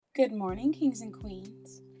Good morning, kings and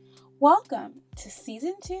queens. Welcome to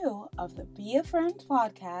season 2 of the Be Affirmed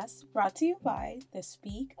podcast, brought to you by the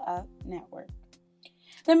Speak Up Network.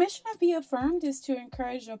 The mission of Be Affirmed is to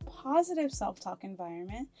encourage a positive self-talk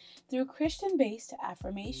environment through Christian-based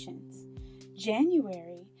affirmations.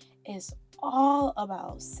 January is all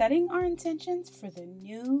about setting our intentions for the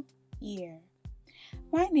new year.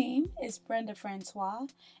 My name is Brenda Francois,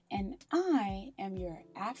 and I am your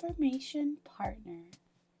affirmation partner.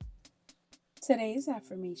 Today's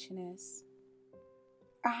affirmation is,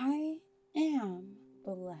 I am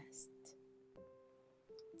blessed.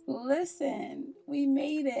 Listen, we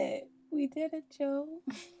made it. We did it, Joe.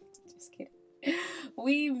 Just kidding.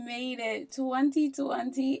 We made it.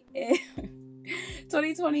 2020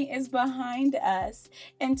 is behind us,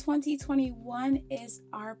 and 2021 is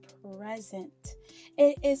our present.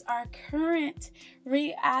 It is our current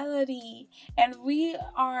reality, and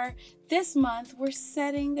this month, we're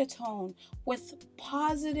setting the tone with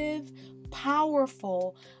positive,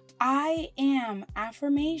 powerful, I am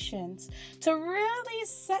affirmations to really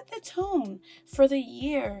set the tone for the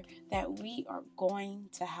year that we are going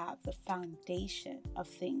to have, the foundation of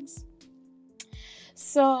things.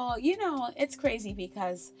 So, it's crazy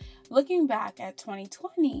because looking back at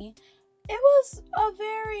 2020, it was a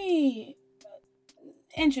very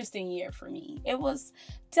interesting year for me. It was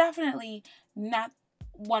definitely not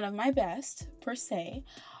one of my best per se.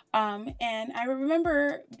 And I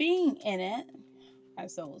remember being in it. I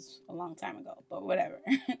suppose it was a long time ago, but whatever.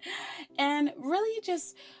 And really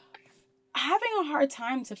just having a hard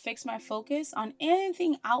time to fix my focus on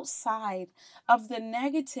anything outside of the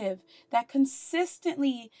negative that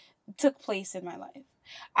consistently took place in my life.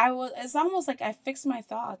 It's almost like I fixed my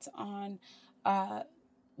thoughts on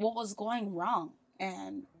what was going wrong,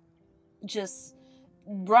 and just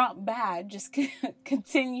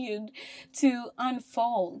continued to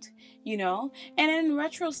unfold, And in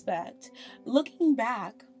retrospect, looking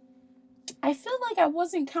back, I feel like I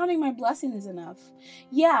wasn't counting my blessings enough.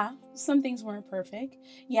 Yeah, some things weren't perfect.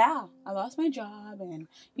 Yeah, I lost my job and,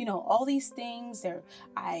 all these things there.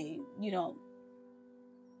 I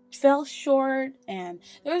fell short, and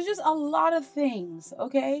there was just a lot of things,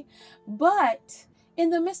 okay? But in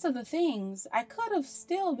the midst of the things, I could have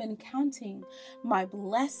still been counting my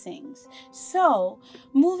blessings. So,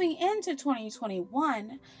 moving into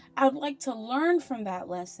 2021, I would like to learn from that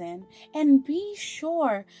lesson and be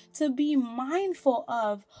sure to be mindful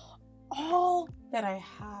of all that I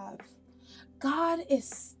have. God is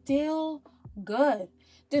still good.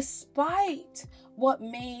 Despite what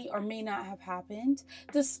may or may not have happened,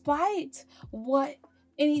 despite what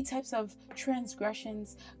any types of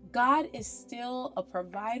transgressions, God is still a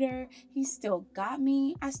provider. He still got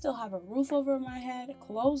me. I still have a roof over my head,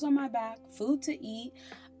 clothes on my back, food to eat.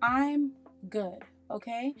 I'm good.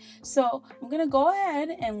 Okay, so I'm going to go ahead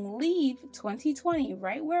and leave 2020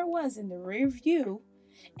 right where it was in the rear view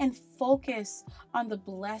and focus on the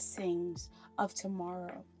blessings of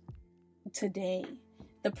tomorrow, today,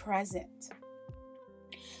 the present.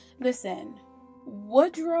 Listen,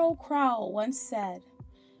 Woodrow Crowell once said,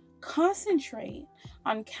 concentrate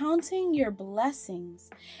on counting your blessings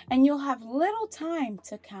and you'll have little time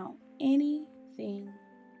to count anything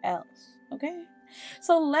else, okay?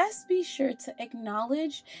 So let's be sure to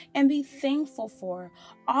acknowledge and be thankful for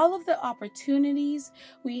all of the opportunities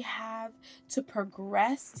we have to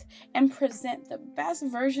progress and present the best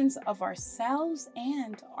versions of ourselves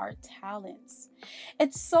and our talents.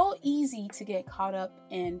 It's so easy to get caught up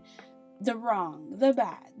in the wrong, the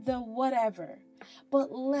bad, the whatever.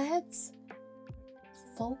 But let's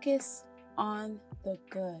focus on the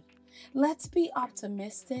good. Let's be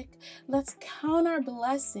optimistic. Let's count our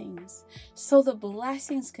blessings so the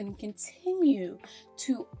blessings can continue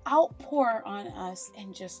to outpour on us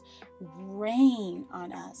and just rain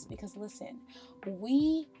on us. Because listen,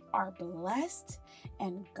 we are blessed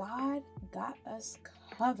and God got us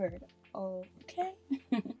covered. Okay?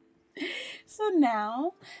 So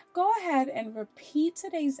now, go ahead and repeat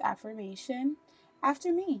today's affirmation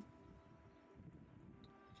after me.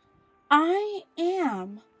 I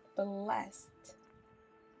am blessed.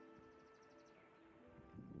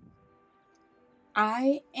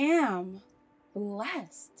 I am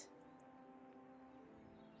blessed.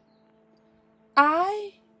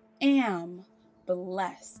 I am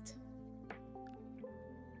blessed.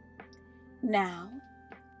 Now,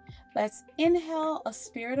 let's inhale a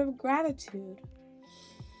spirit of gratitude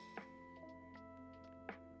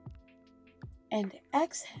and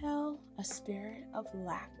exhale a spirit of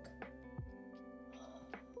lack.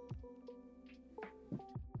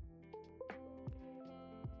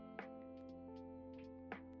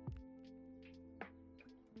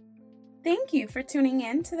 Thank you for tuning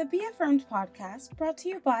in to the Be Affirmed podcast brought to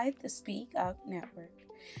you by the Speak Up Network.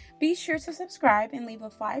 Be sure to subscribe and leave a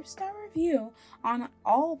 5-star review on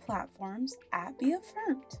all platforms at Be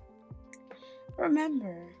Affirmed.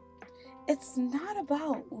 Remember, it's not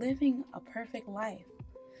about living a perfect life,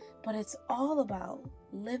 but it's all about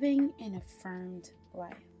living an affirmed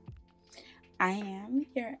life. I am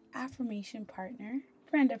your affirmation partner,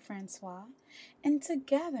 Brenda Francois, and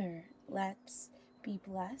together, let's be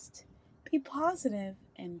blessed, be positive,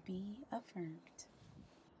 and be affirmed.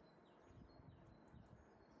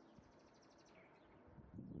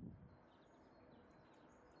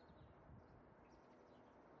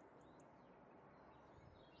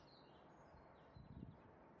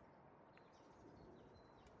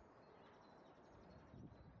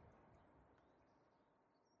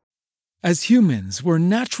 As humans, we're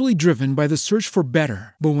naturally driven by the search for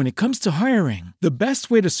better. But when it comes to hiring, the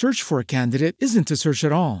best way to search for a candidate isn't to search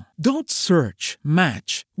at all. Don't search,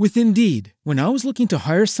 match with Indeed. When I was looking to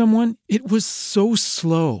hire someone, it was so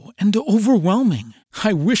slow and overwhelming.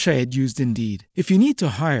 I wish I had used Indeed. If you need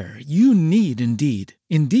to hire, you need Indeed.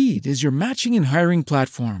 Indeed is your matching and hiring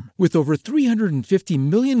platform with over 350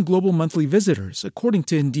 million global monthly visitors, according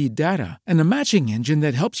to Indeed data, and a matching engine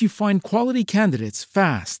that helps you find quality candidates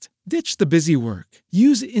fast. Ditch the busy work.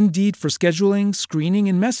 Use Indeed for scheduling, screening,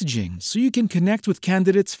 and messaging so you can connect with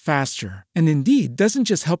candidates faster. And Indeed doesn't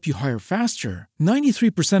just help you hire faster.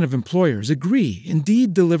 93% of employers agree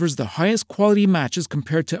Indeed delivers the highest quality matches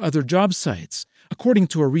compared to other job sites, according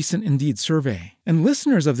to a recent Indeed survey. And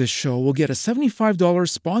listeners of this show will get a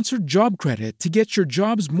 $75 sponsored job credit to get your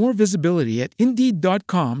jobs more visibility at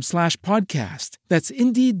Indeed.com/podcast. That's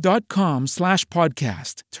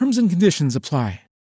Indeed.com/podcast. Terms and conditions apply.